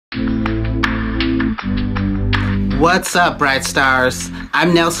What's up, Bright Stars?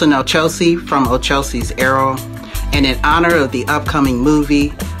 I'm Nelson Ochosi from Ochosi's Arrow, and in honor of the upcoming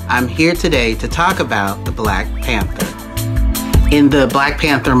movie, I'm here today to talk about the Black Panther. In the Black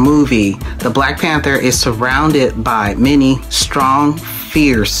Panther movie, the Black Panther is surrounded by many strong,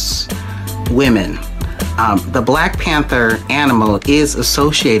 fierce women. The Black Panther animal is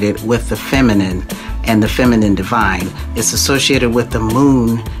associated with the feminine and the feminine divine. It's associated with the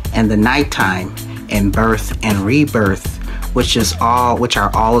moon and the nighttime and birth and rebirth, which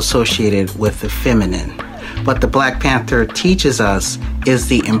are all associated with the feminine. What the Black Panther teaches us is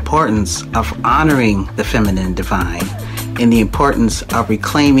the importance of honoring the feminine divine and the importance of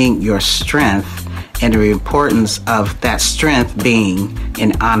reclaiming your strength and the importance of that strength being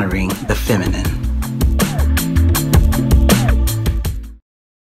in honoring the feminine.